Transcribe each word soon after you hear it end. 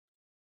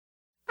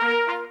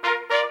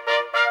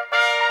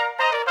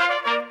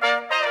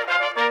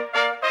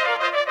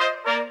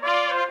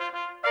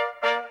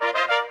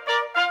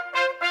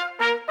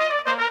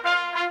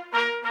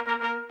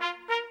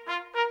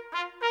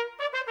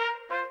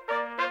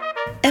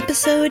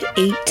Episode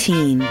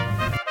 18.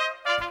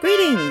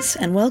 Greetings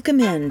and welcome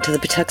in to the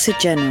Pawtuxet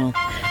General,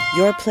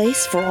 your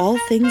place for all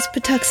things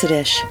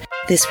Pawtuxetish.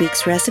 This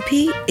week's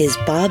recipe is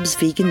Bob's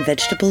Vegan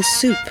Vegetable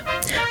Soup.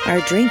 Our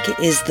drink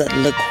is the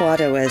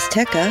Licuado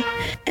Azteca,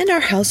 and our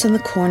House on the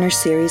Corner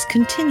series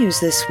continues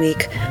this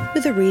week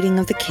with a reading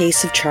of The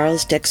Case of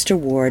Charles Dexter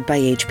Ward by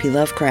H.P.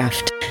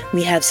 Lovecraft.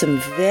 We have some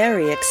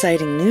very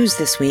exciting news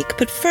this week,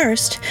 but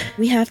first,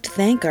 we have to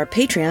thank our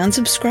Patreon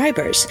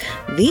subscribers.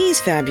 These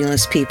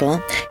fabulous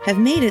people have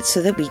made it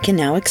so that we can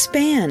now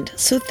expand,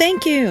 so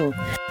thank you!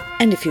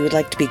 And if you would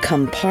like to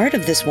become part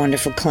of this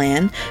wonderful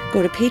clan,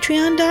 go to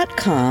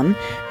patreon.com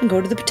and go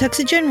to the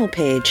Pawtuxet General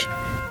page.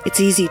 It's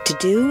easy to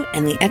do,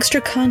 and the extra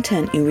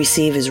content you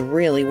receive is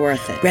really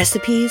worth it.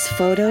 Recipes,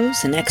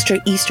 photos, and extra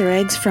Easter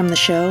eggs from the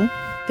show.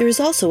 There is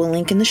also a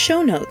link in the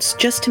show notes,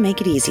 just to make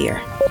it easier.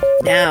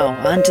 Now,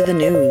 on to the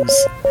news.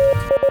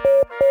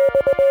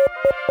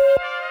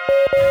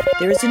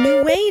 There is a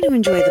new way to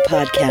enjoy the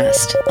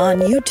podcast,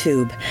 on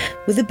YouTube,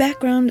 with the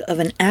background of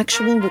an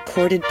actual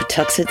recorded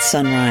Pawtuxet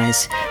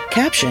sunrise,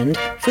 captioned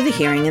for the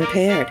hearing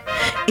impaired.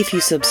 If you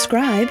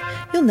subscribe,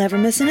 you'll never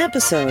miss an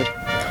episode.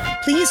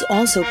 Please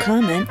also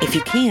comment if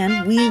you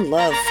can. We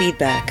love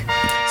feedback.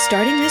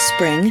 Starting this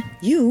spring,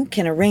 you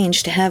can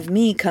arrange to have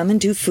me come and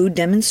do food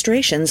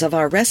demonstrations of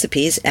our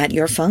recipes at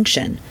your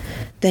function.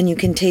 Then you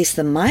can taste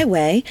them my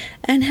way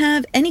and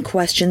have any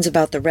questions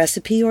about the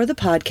recipe or the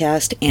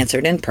podcast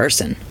answered in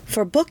person.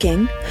 For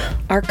booking,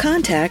 our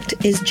contact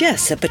is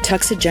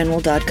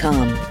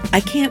jess@pawtuxetgeneral.com.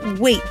 I can't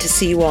wait to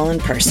see you all in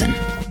person.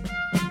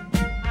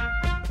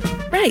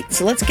 Right,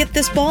 so let's get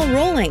this ball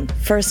rolling.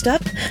 First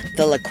up,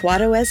 the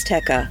Licuado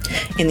Azteca.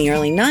 In the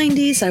early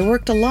 90s, I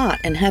worked a lot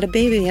and had a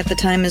baby at the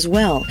time as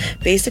well.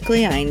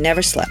 Basically, I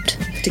never slept.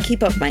 To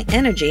keep up my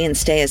energy and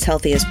stay as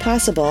healthy as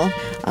possible,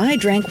 I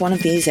drank one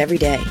of these every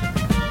day.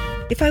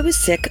 If I was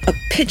sick, a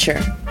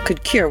pitcher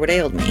could cure what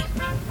ailed me.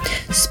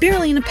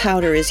 Spirulina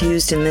powder is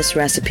used in this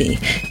recipe.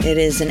 It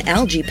is an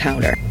algae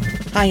powder,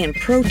 high in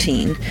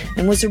protein,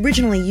 and was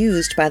originally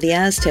used by the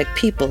Aztec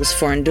peoples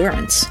for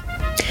endurance.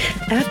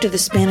 After the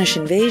Spanish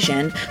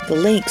invasion, the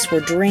lakes were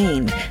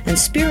drained and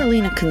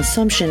spirulina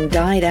consumption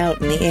died out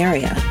in the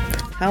area.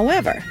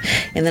 However,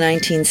 in the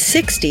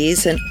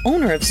 1960s, an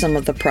owner of some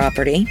of the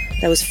property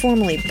that was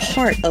formerly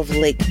part of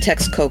Lake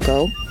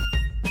Texcoco,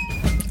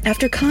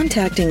 after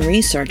contacting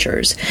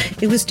researchers,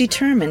 it was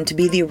determined to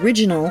be the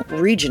original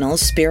regional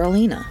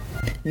spirulina.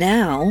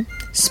 Now,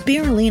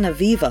 Spirulina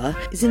viva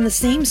is in the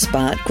same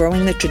spot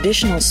growing the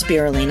traditional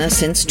spirulina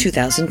since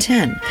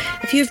 2010.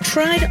 If you've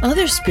tried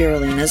other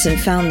spirulinas and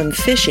found them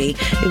fishy,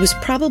 it was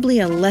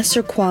probably a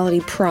lesser quality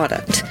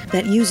product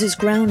that uses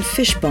ground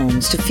fish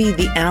bones to feed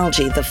the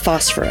algae the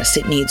phosphorus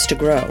it needs to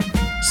grow.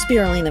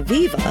 Spirulina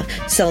viva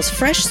sells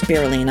fresh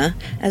spirulina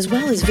as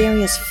well as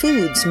various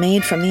foods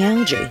made from the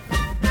algae.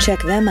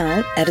 Check them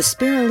out at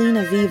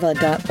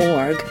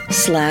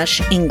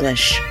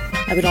spirulinaviva.org/English.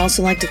 I would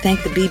also like to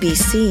thank the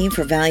BBC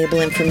for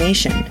valuable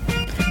information,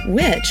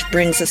 which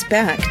brings us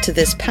back to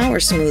this power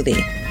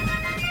smoothie.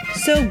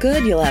 So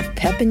good you'll have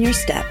pep in your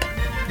step.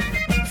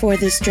 For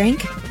this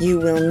drink, you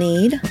will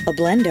need a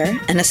blender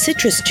and a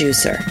citrus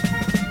juicer.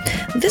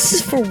 This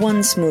is for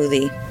one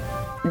smoothie.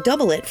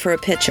 Double it for a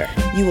pitcher.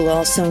 You will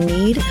also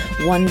need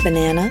 1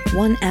 banana,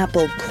 1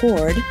 apple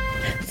cored,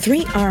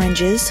 3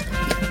 oranges,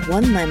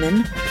 1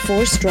 lemon,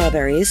 4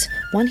 strawberries,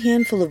 1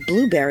 handful of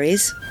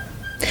blueberries,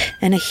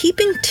 and a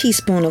heaping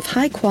teaspoon of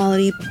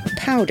high-quality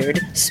powdered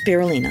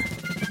spirulina.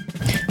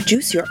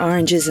 Juice your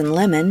oranges and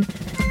lemon,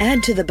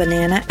 add to the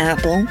banana,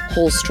 apple,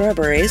 whole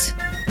strawberries,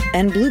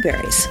 and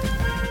blueberries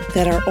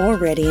that are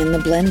already in the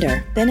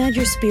blender. Then add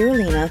your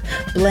spirulina,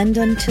 blend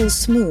until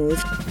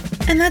smooth,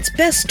 and that's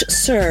best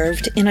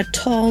served in a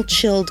tall,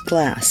 chilled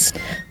glass.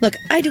 Look,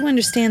 I do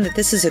understand that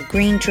this is a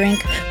green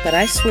drink, but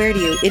I swear to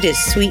you, it is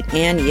sweet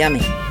and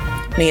yummy.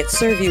 May it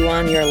serve you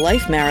on your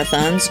life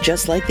marathons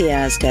just like the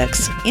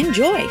Aztecs.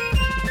 Enjoy!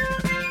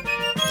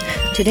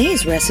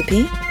 Today's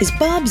recipe is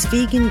Bob's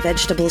Vegan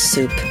Vegetable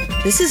Soup.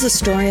 This is a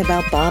story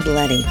about Bob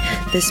Letty.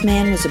 This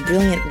man was a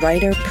brilliant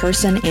writer,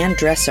 person, and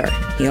dresser.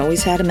 He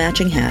always had a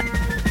matching hat.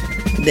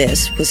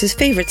 This was his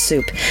favorite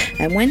soup,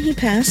 and when he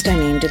passed, I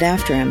named it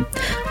after him.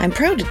 I'm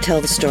proud to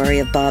tell the story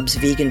of Bob's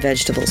Vegan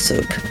Vegetable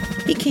Soup.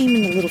 He came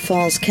in the Little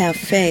Falls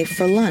Cafe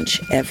for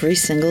lunch every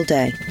single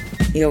day.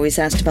 He always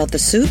asked about the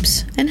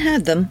soups and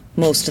had them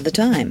most of the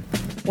time.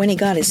 When he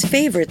got his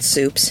favorite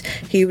soups,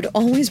 he would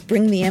always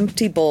bring the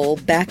empty bowl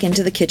back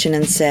into the kitchen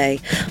and say,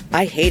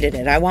 "I hated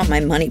it, I want my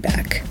money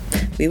back."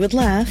 We would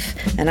laugh,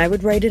 and I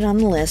would write it on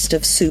the list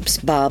of soups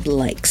Bob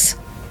likes.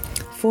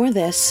 For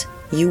this,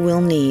 you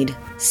will need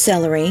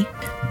celery,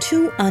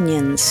 2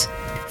 onions,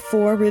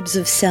 4 ribs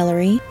of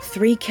celery,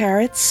 3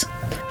 carrots,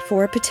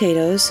 4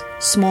 potatoes,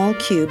 small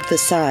cube the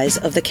size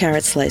of the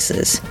carrot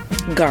slices,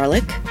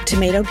 garlic,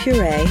 tomato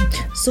puree.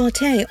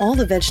 Sauté all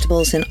the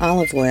vegetables in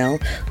olive oil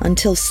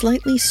until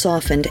slightly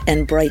softened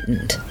and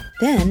brightened.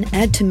 Then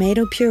add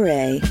tomato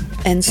puree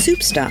and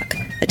soup stock,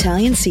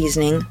 Italian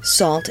seasoning,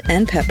 salt,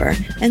 and pepper,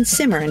 and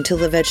simmer until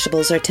the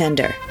vegetables are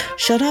tender.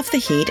 Shut off the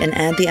heat and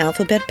add the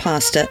alphabet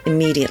pasta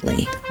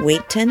immediately.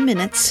 Wait 10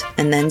 minutes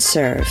and then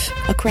serve.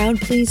 A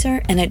crowd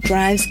pleaser, and it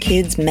drives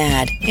kids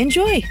mad.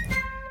 Enjoy!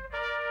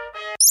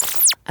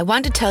 I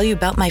want to tell you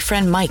about my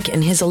friend Mike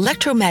and his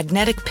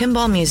electromagnetic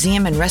pinball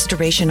museum and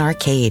restoration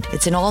arcade.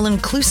 It's an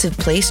all-inclusive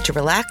place to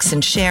relax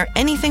and share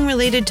anything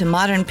related to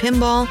modern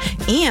pinball,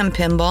 EM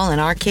pinball,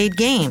 and arcade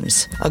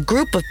games. A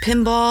group of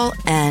pinball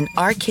and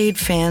arcade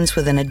fans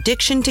with an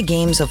addiction to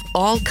games of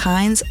all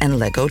kinds and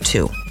Lego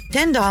too.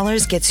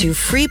 $10 gets you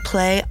free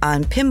play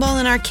on pinball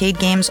and arcade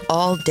games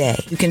all day.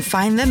 You can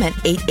find them at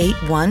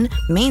 881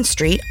 Main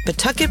Street,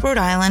 Pawtuxet, Rhode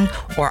Island,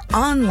 or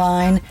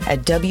online at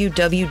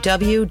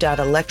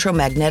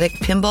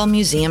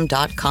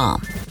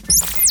www.electromagneticpinballmuseum.com.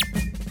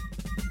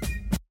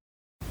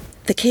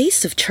 The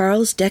Case of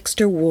Charles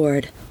Dexter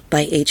Ward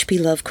by H.P.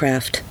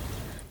 Lovecraft.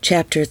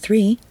 Chapter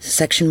 3,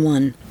 Section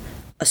 1.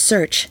 A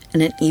Search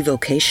and an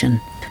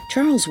Evocation.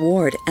 Charles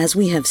Ward, as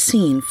we have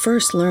seen,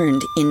 first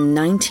learned in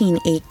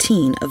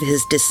 1918 of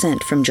his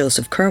descent from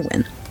Joseph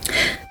Curwen.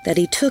 That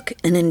he took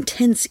an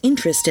intense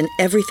interest in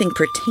everything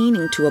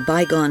pertaining to a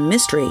bygone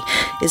mystery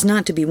is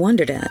not to be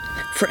wondered at,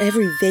 for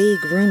every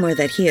vague rumor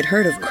that he had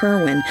heard of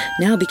Curwen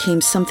now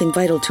became something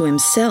vital to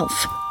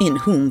himself, in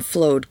whom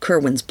flowed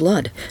Curwen's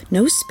blood.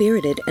 No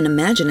spirited and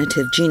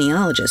imaginative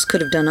genealogist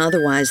could have done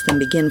otherwise than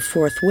begin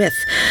forthwith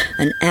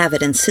an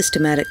avid and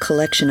systematic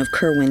collection of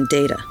Curwen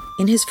data.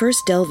 In his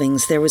first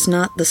delvings, there was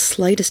not the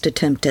slightest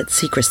attempt at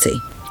secrecy,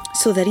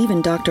 so that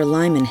even Dr.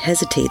 Lyman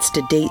hesitates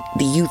to date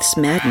the youth's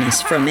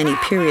madness from any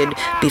period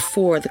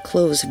before the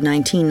close of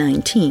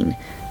 1919.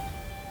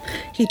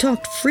 He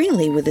talked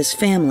freely with his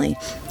family,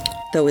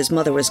 though his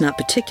mother was not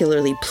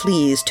particularly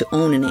pleased to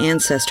own an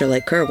ancestor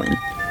like Curwen,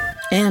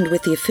 and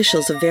with the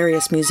officials of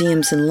various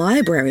museums and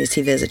libraries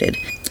he visited.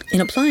 In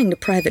applying to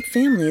private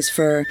families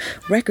for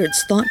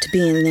records thought to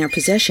be in their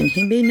possession,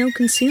 he made no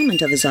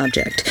concealment of his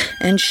object,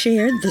 and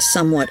shared the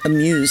somewhat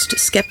amused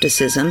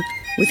skepticism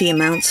with the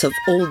amounts of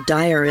old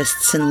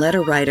diarists and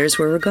letter writers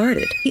were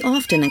regarded. He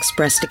often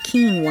expressed a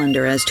keen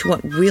wonder as to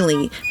what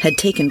really had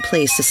taken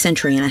place a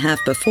century and a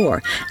half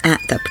before at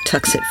the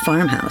Pawtuxet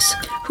farmhouse,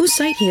 whose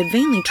site he had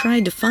vainly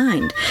tried to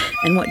find,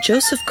 and what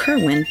Joseph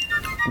Curwen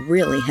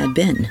really had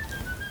been.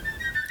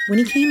 When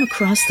he came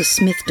across the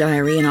Smith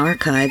diary and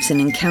archives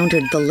and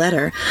encountered the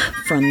letter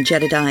from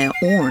Jedediah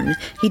Orne,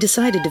 he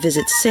decided to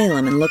visit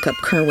Salem and look up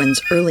Curwen's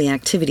early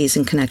activities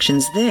and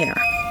connections there.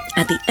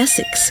 At the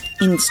Essex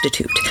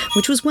Institute,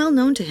 which was well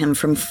known to him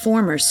from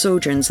former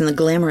sojourns in the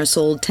glamorous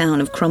old town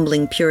of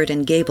crumbling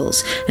Puritan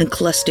gables and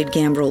clustered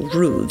gambrel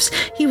roofs,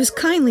 he was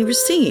kindly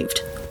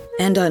received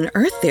and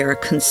unearthed there a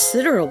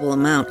considerable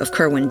amount of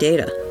Curwen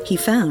data. He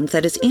found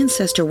that his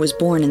ancestor was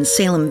born in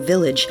Salem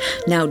Village,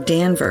 now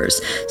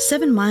Danvers,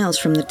 7 miles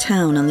from the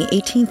town on the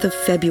 18th of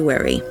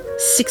February,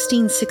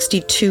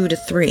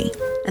 1662-3,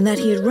 and that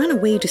he had run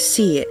away to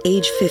sea at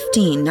age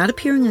 15, not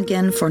appearing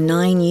again for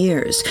 9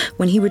 years,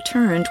 when he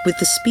returned with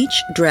the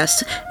speech,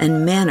 dress,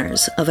 and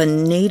manners of a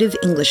native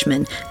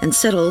Englishman and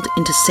settled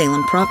into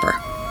Salem proper.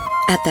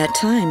 At that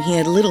time, he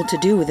had little to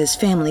do with his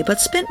family, but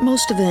spent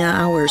most of the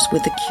hours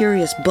with the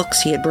curious books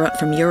he had brought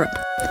from Europe,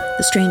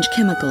 the strange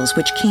chemicals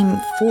which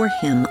came for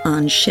him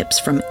on ships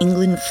from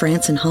England,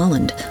 France, and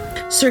Holland.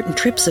 Certain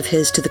trips of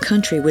his to the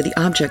country were the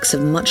objects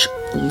of much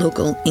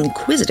local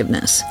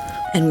inquisitiveness,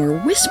 and were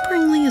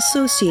whisperingly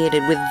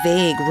associated with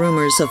vague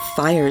rumors of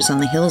fires on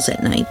the hills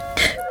at night.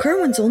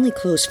 Curwen's only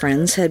close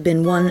friends had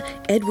been one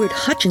Edward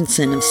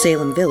Hutchinson of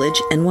Salem Village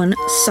and one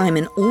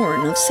Simon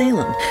Orne of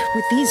Salem.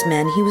 With these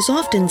men he was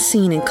often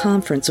seen in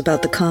conference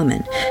about the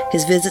common.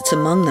 His visits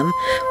among them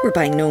were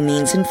by no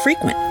means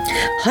infrequent.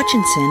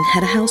 Hutchinson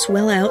had a house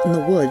well out in the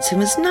woods and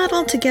was not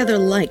altogether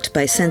liked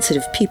by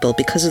sensitive people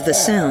because of the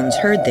sounds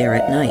heard there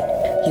at night.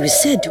 He was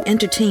said to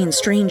entertain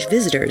strange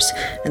visitors,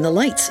 and the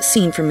lights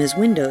seen from his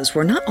windows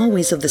were not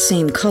always of the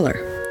same color.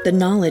 The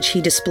knowledge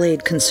he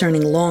displayed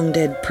concerning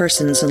long-dead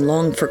persons and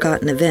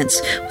long-forgotten events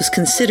was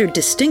considered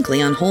distinctly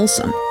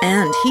unwholesome,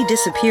 and he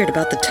disappeared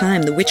about the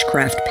time the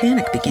witchcraft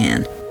panic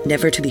began,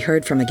 never to be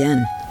heard from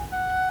again.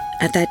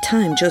 At that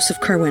time, Joseph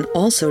Curwen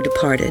also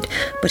departed,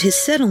 but his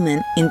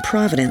settlement in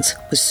Providence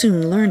was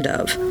soon learned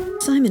of.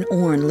 Simon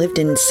Orne lived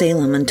in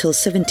Salem until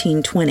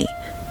 1720.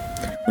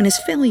 When his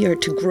failure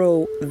to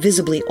grow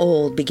visibly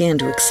old began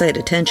to excite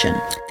attention.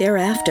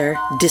 Thereafter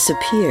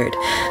disappeared,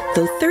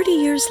 though 30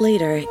 years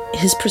later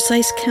his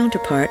precise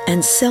counterpart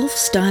and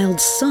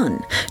self-styled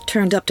son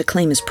turned up to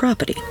claim his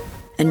property,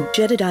 and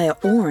Jedediah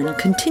Orne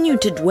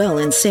continued to dwell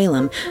in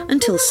Salem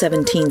until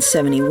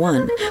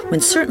 1771,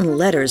 when certain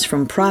letters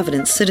from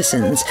Providence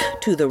citizens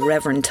to the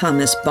Reverend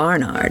Thomas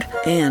Barnard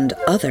and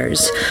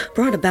others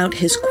brought about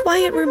his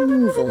quiet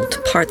removal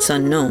to parts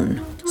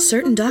unknown.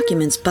 Certain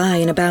documents by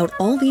and about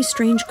all these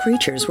strange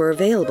creatures were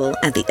available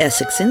at the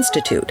Essex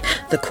Institute,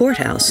 the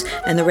courthouse,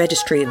 and the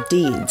Registry of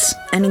Deeds,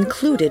 and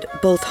included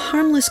both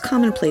harmless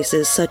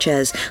commonplaces such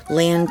as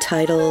land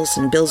titles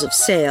and bills of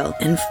sale,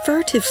 and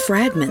furtive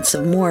fragments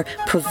of more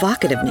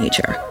provocative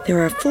nature.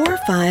 There are 4 or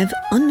 5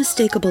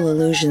 unmistakable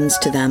allusions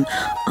to them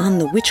on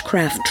the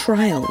witchcraft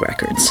trial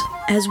records,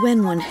 as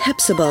when one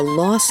Hepzibah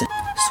Lawson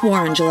swore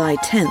on July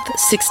 10th,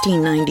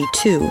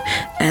 1692,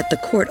 at the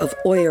court of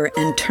Oyer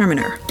and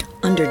Terminer,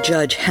 under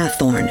Judge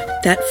Hathorne,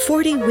 that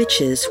 40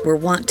 witches were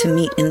wont to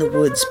meet in the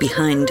woods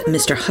behind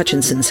Mr.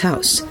 Hutchinson's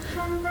house.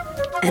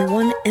 And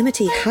one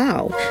Emmetty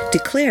Howe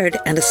declared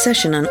at a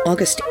session on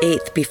August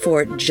 8th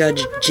before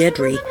Judge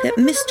Jedry that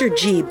Mr.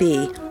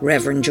 G.B.,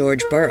 Reverend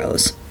George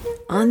Burroughs,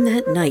 on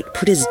that night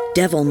put his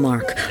devil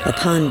mark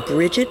upon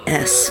Bridget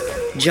S.,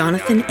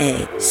 Jonathan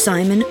A.,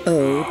 Simon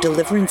O.,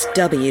 Deliverance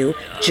W.,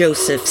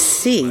 Joseph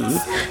C.,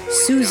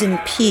 Susan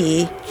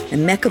P.,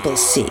 Immaculable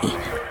C.,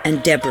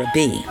 and Deborah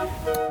B.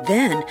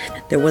 Then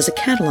there was a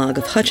catalog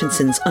of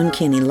Hutchinson's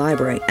uncanny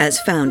library as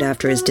found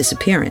after his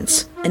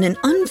disappearance, and an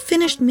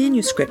unfinished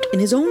manuscript in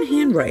his own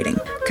handwriting,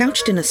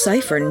 couched in a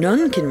cipher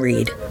none can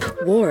read.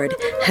 Ward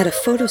had a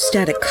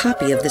photostatic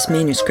copy of this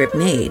manuscript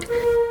made,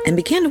 and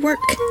began to work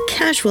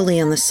casually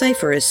on the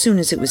cipher as soon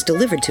as it was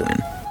delivered to him.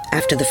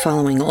 After the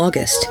following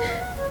August,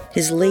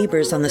 his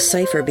labors on the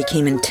cipher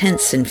became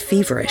intense and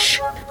feverish,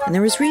 and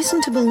there was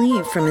reason to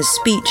believe from his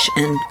speech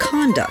and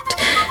conduct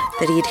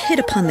that he had hit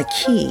upon the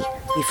key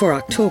before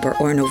October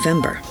or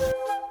November.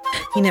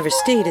 He never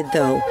stated,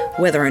 though,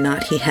 whether or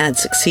not he had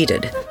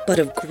succeeded, but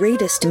of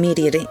greatest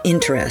immediate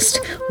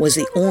interest was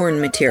the Orne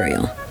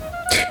material.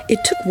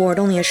 It took Ward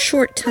only a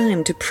short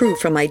time to prove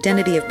from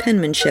identity of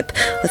penmanship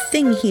a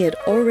thing he had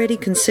already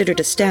considered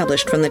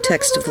established from the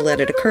text of the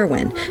letter to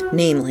Kerwin,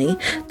 namely,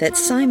 that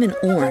Simon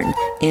Orne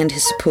and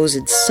his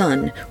supposed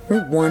son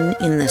were one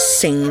in the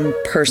same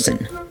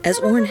person. As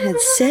Orne had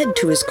said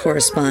to his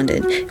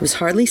correspondent, it was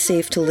hardly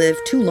safe to live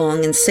too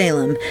long in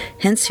Salem,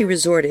 hence he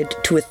resorted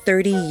to a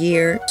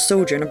 30-year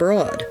sojourn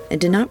abroad,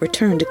 and did not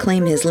return to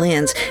claim his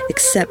lands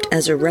except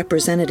as a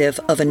representative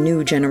of a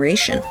new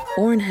generation.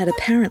 Orne had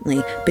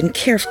apparently been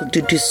careful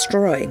to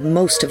destroy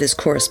most of his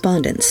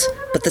correspondence,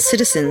 but the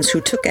citizens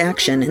who took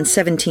action in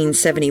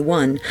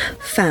 1771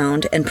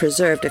 found and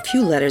preserved a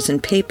few letters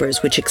and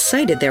papers which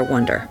excited their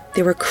wonder.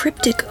 There were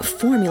cryptic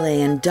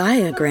formulae and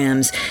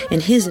diagrams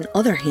in his and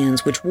other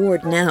hands which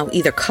Ward now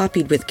either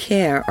copied with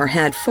care or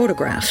had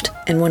photographed,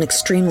 and one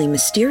extremely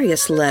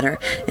mysterious letter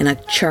in a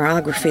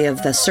chirography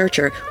of the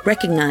searcher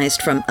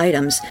recognized from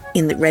items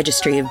in the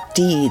Registry of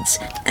Deeds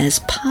as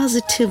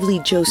positively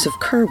Joseph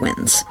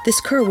Kerwin's. This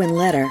Kerwin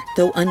letter,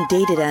 though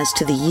undated as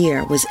to the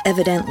year, was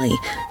evidently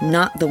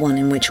not the one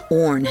in which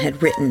Orne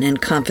had written and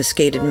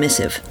confiscated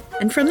missive.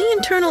 And from the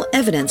internal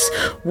evidence,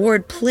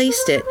 Ward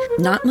placed it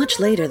not much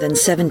later than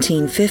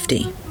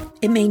 1750.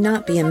 It may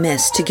not be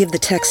amiss to give the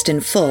text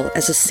in full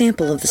as a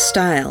sample of the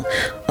style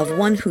of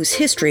one whose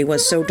history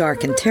was so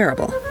dark and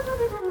terrible.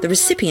 The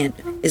recipient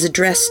is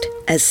addressed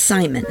as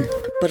Simon,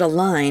 but a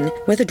line,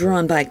 whether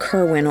drawn by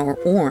Kerwin or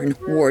Orne,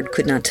 Ward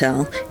could not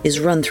tell, is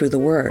run through the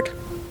word.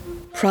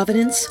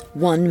 Providence,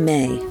 1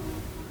 May.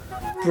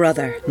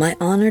 Brother, my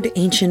honored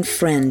ancient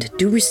friend,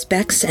 do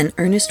respects and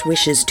earnest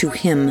wishes to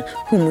him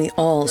whom we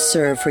all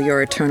serve for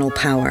your eternal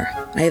power.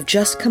 I have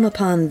just come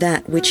upon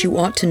that which you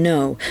ought to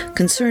know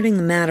concerning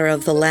the matter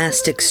of the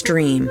last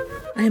extreme.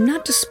 I am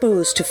not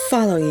disposed to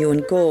follow you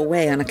and go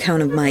away on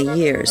account of my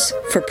years,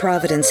 for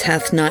Providence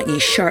hath not ye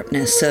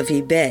sharpness of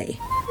ye bay,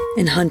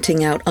 in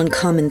hunting out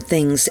uncommon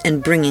things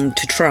and bringing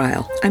to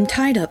trial. I'm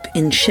tied up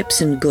in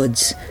ships and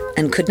goods,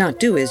 and could not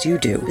do as you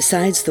do,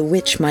 besides the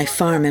which my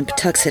farm in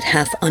Pawtuxet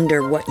hath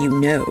under what you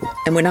know,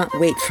 and would not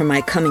wait for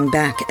my coming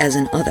back as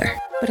an other.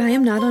 But I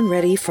am not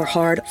unready for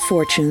hard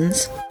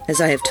fortunes, as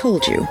I have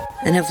told you,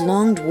 and have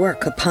longed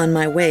work upon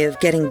my way of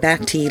getting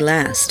back to ye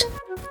last.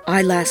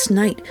 I last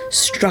night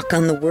struck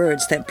on the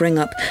words that bring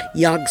up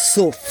Yog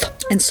Sothoth,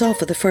 and saw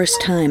for the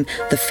first time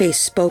the face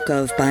spoke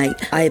of by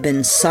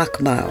Ibn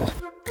Sakbau.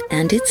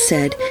 And it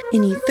said,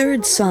 in ye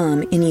 3rd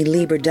Psalm, in ye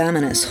Liber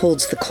Dominus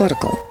holds the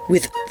cortical,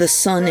 with the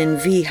sun in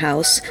V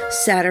house,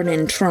 Saturn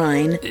in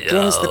trine,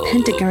 draws the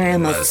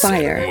pentagram of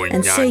fire,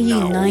 and say ye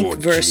 9th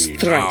verse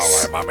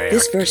thrice.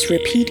 This verse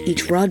repeat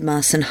each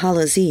Rodmas and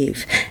Hallows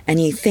Eve,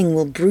 and ye thing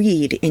will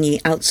breed in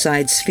ye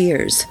outside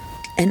spheres.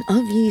 And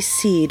of ye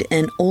seed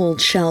and old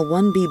shall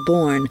one be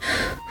born,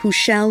 who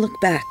shall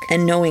look back,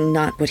 and knowing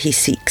not what he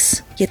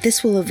seeks. Yet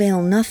this will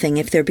avail nothing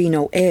if there be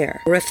no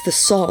air, or if the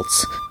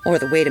salts, or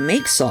the way to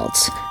make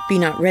salts, be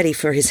not ready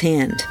for his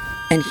hand.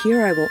 And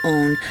here I will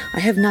own, I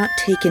have not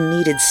taken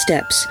needed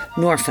steps,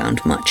 nor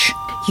found much.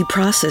 Ye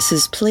process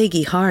is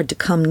plaguey hard to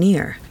come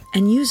near,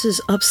 and uses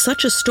up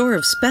such a store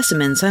of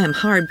specimens I am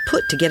hard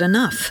put to get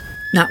enough.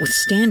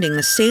 Notwithstanding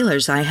the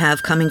sailors I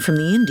have coming from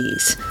the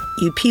Indies.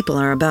 You people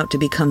are about to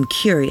become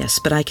curious,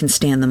 but I can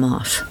stand them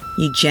off.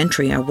 Ye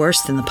gentry are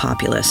worse than the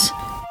populace,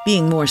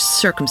 being more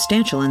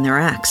circumstantial in their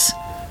acts.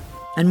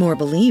 and more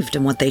believed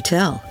in what they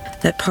tell.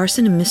 That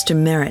Parson and Mr.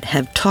 Merritt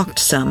have talked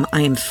some,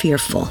 I am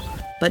fearful.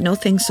 But no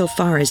thing so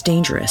far is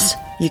dangerous.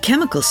 Your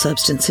chemical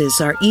substances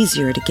are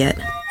easier to get,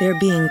 there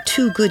being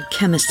two good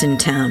chemists in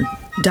town,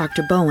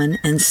 Dr. Bowen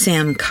and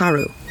Sam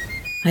Carew.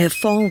 I have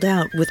falled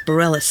out with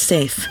Borellus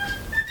safe,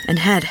 and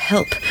had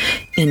help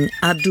in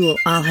Abdul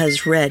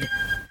Alha's read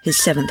his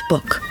 7th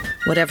book.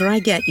 Whatever I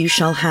get, you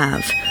shall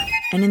have,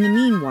 and in the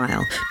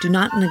meanwhile, do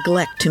not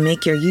neglect to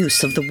make your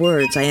use of the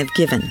words I have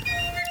given.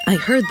 I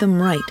heard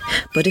them right,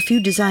 but if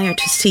you desire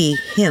to see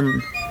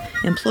him,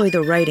 employ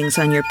the writings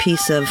on your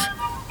piece of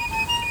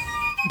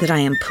that I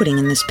am putting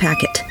in this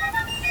packet.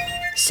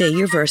 Say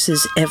your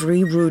verses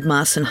every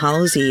Roodmas and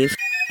Hallows Eve,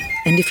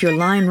 and if your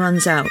line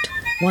runs out,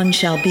 one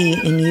shall be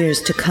in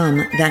years to come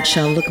that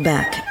shall look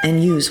back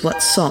and use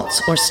what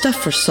salts or stuff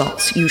for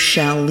salts you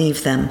shall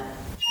leave them.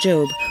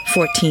 Job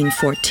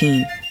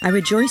 14:14. I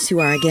rejoice you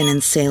are again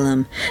in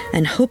Salem,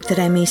 and hope that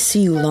I may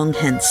see you long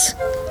hence.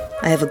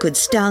 I have a good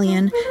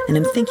stallion, and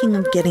am thinking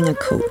of getting a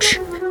coach.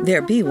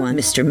 There be one,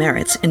 Mr.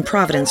 Merritt's, in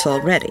Providence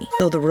already,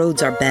 though the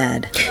roads are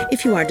bad.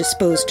 If you are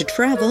disposed to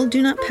travel,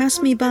 do not pass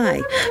me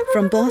by.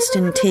 From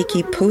Boston take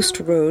ye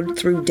Post Road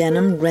through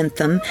Denham,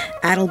 Wrentham,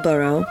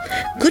 Attleboro,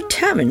 good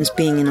taverns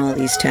being in all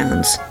these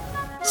towns.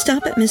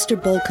 Stop at Mr.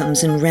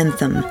 Bulcombe's in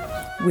Wrentham,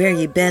 where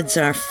ye beds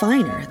are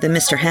finer than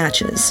Mr.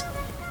 Hatch's.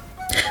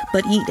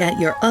 But eat at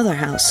your other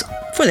house,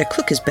 for their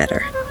cook is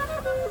better.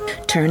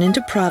 Turn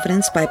into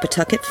Providence by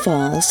Pawtuxet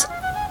Falls,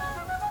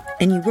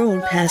 and you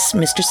rode past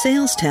Mr.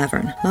 Sale's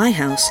Tavern, my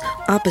house,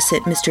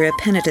 opposite Mr.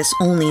 Epenetus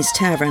Olney's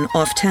Tavern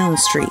off Town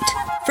Street,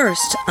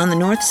 first on the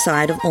north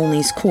side of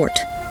Olney's Court.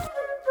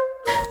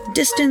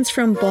 Distance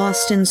from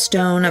Boston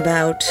Stone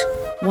about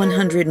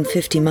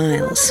 150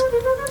 miles.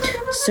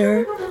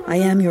 Sir, I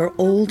am your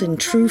old and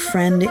true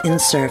friend and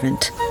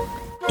servant,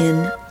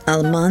 in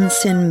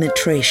Almonsin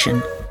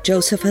Mitration,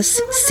 Josephus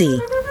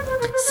C.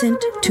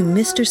 Sent to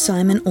Mr.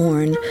 Simon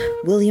Orne,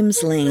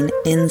 Williams Lane,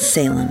 in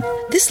Salem.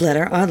 This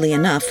letter, oddly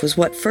enough, was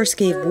what first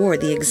gave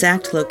Ward the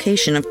exact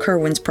location of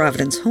Kerwin's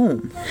Providence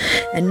home,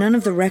 and none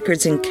of the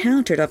records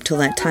encountered up till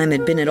that time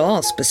had been at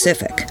all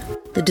specific.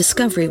 The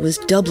discovery was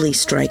doubly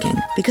striking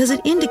because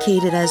it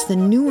indicated as the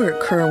newer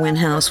Kerwin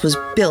house was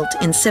built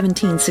in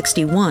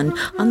 1761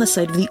 on the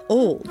site of the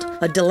old.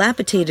 A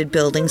dilapidated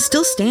building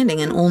still standing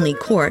in Olney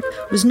Court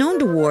was known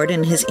to Ward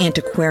in his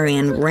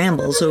antiquarian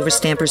rambles over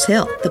Stamper's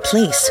Hill. The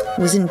place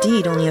was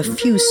indeed only a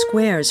few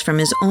squares from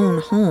his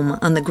own home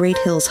on the Great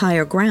Hill's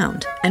higher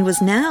ground, and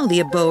was now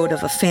the abode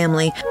of a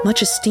family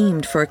much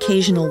esteemed for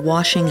occasional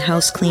washing,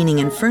 house cleaning,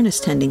 and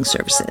furnace tending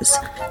services.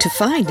 To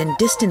find in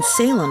distant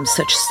Salem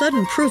such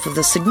sudden proof of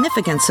the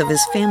significance of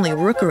his family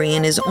rookery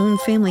in his own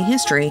family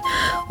history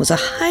was a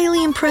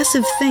highly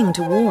impressive thing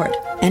to Ward,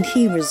 and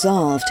he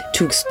resolved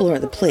to explore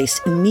the place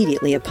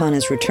immediately upon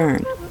his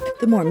return.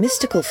 The more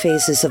mystical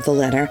phases of the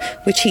letter,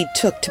 which he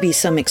took to be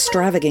some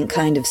extravagant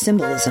kind of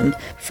symbolism,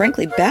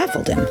 frankly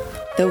baffled him,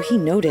 though he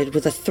noted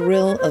with a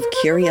thrill of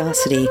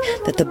curiosity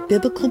that the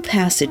biblical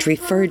passage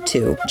referred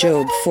to,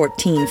 Job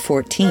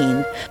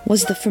 14:14,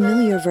 was the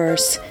familiar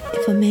verse,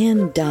 "If a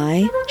man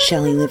die,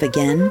 shall he live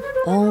again?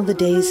 All the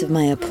days of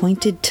my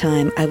appointed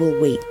time I will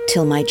wait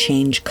till my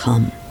change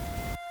come."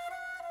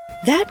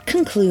 That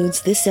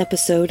concludes this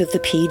episode of the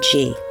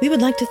PG. We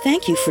would like to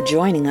thank you for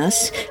joining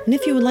us, and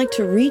if you would like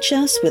to reach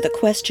us with a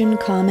question,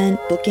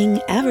 comment,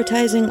 booking,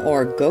 advertising,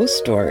 or ghost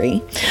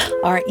story,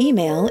 our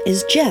email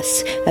is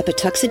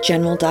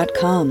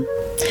jess@pawtuxetgeneral.com.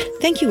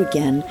 Thank you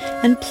again,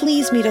 and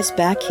please meet us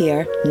back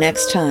here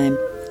next time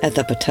at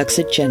the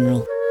Pawtuxet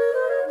General.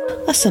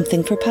 A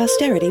Something for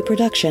Posterity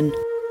production.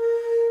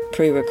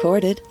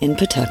 Pre-recorded in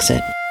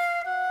Pawtuxet.